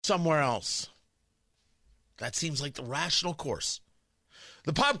somewhere else. That seems like the rational course.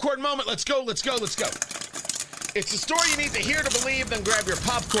 The popcorn moment. Let's go, let's go, let's go. It's a story you need to hear to believe, then grab your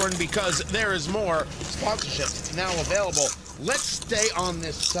popcorn because there is more. Sponsorship now available. Let's stay on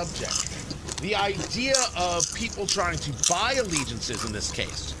this subject. The idea of people trying to buy allegiances in this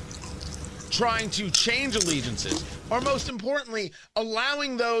case, trying to change allegiances, or most importantly,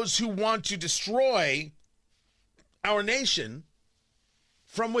 allowing those who want to destroy our nation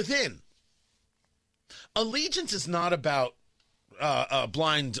from within. Allegiance is not about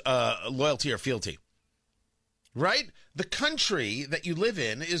blind loyalty or fealty, right? The country that you live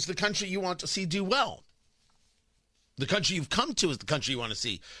in is the country you want to see do well. The country you've come to is the country you want to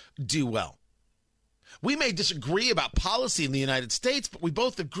see do well. We may disagree about policy in the United States, but we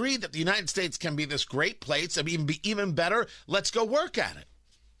both agree that the United States can be this great place and even better. Let's go work at it.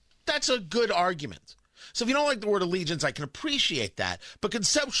 That's a good argument. So if you don't like the word allegiance, I can appreciate that. But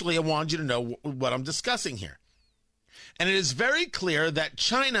conceptually, I want you to know what I'm discussing here. And it is very clear that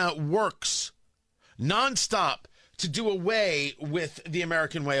China works nonstop to do away with the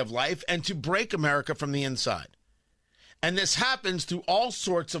American way of life and to break America from the inside. And this happens through all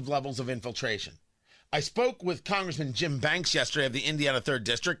sorts of levels of infiltration. I spoke with Congressman Jim Banks yesterday of the Indiana 3rd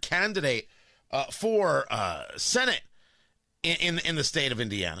District, candidate for Senate in the state of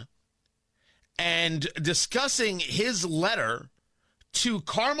Indiana, and discussing his letter to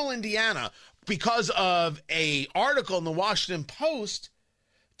Carmel, Indiana, because of an article in the Washington Post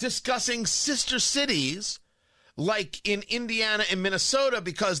discussing sister cities like in Indiana and Minnesota,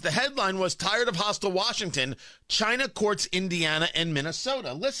 because the headline was "Tired of Hostile Washington, China Courts Indiana and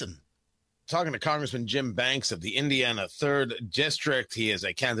Minnesota." Listen. Talking to Congressman Jim Banks of the Indiana 3rd District. He is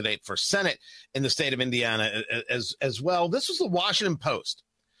a candidate for Senate in the state of Indiana as well. This was the Washington Post.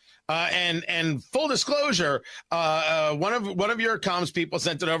 And full disclosure, one of your comms people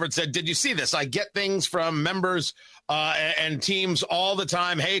sent it over and said, "Did you see this? I get things from members and teams all the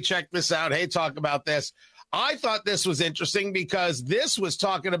time. Hey, check this out. Hey, talk about this." I thought this was interesting because this was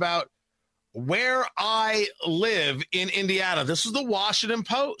talking about where I live in Indiana. This is the Washington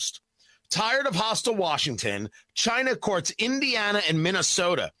Post. Tired of hostile Washington, China courts Indiana and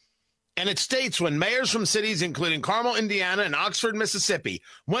Minnesota. And it states when mayors from cities including Carmel, Indiana, and Oxford, Mississippi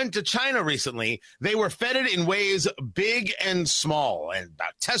went to China recently, they were feted in ways big and small, and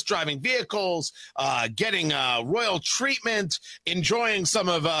about test driving vehicles, getting royal treatment, enjoying some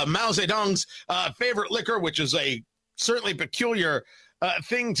of Mao Zedong's favorite liquor, which is a certainly peculiar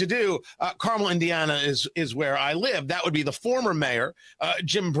thing to do. Carmel, Indiana is where I live. That would be the former mayor,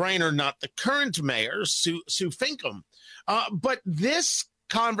 Jim Brainerd, not the current mayor, Sue Finkham. But this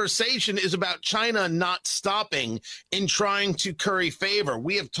conversation is about China not stopping in trying to curry favor.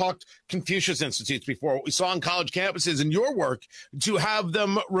 We have talked Confucius Institutes before, what we saw on college campuses in your work to have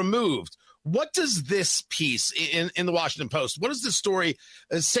them removed. What does this piece in the Washington Post, what does this story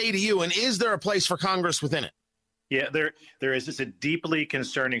say to you? And is there a place for Congress within it? Yeah, there is. It's a deeply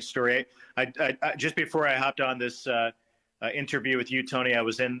concerning story. I just before I hopped on this interview with you, Tony, I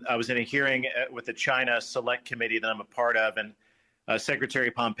was in a hearing with the China Select Committee that I'm a part of, and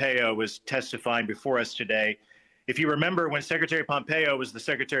Secretary Pompeo was testifying before us today. If you remember, when Secretary Pompeo was the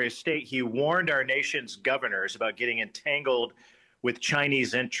Secretary of State, he warned our nation's governors about getting entangled with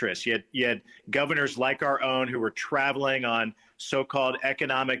Chinese interests. You had governors like our own who were traveling on so-called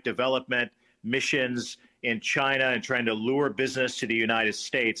economic development missions in China and trying to lure business to the United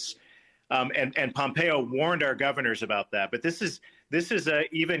States. And Pompeo warned our governors about that. But this is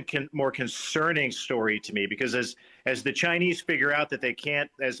a even more concerning story to me, because as the Chinese figure out that they can't,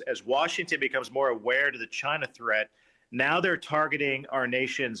 as Washington becomes more aware to the China threat, now they're targeting our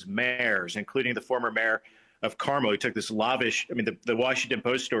nation's mayors, including the former mayor of Carmel. He took this lavish, the Washington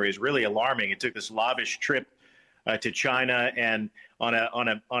Post story is really alarming. It took this lavish trip to China and on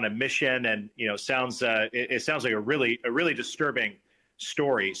a mission, and it sounds like a really disturbing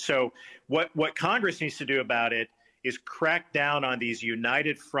story. So what Congress needs to do about it is crack down on these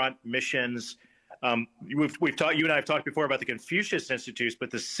United Front missions. We've talked, you and I have talked before about the Confucius Institutes, but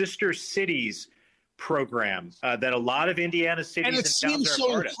the Sister Cities program that a lot of Indiana cities and it seems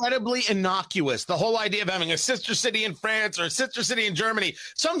so incredibly innocuous. The whole idea of having a sister city in France or a sister city in Germany.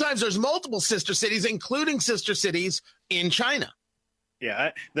 Sometimes there's multiple sister cities, including sister cities in China.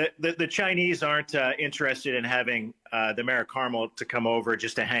 Yeah, the Chinese aren't interested in having the mayor of Carmel to come over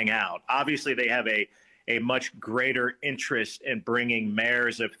just to hang out. Obviously, they have a much greater interest in bringing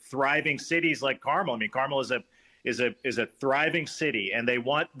mayors of thriving cities like Carmel. Carmel is a thriving city, and they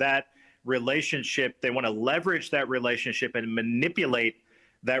want that relationship. They want to leverage that relationship and manipulate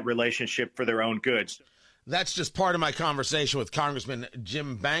that relationship for their own goods. That's just part of my conversation with Congressman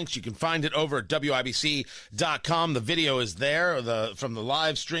Jim Banks. You can find it over at WIBC.com. The video is there from the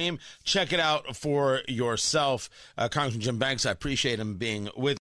live stream. Check it out for yourself. Congressman Jim Banks, I appreciate him being with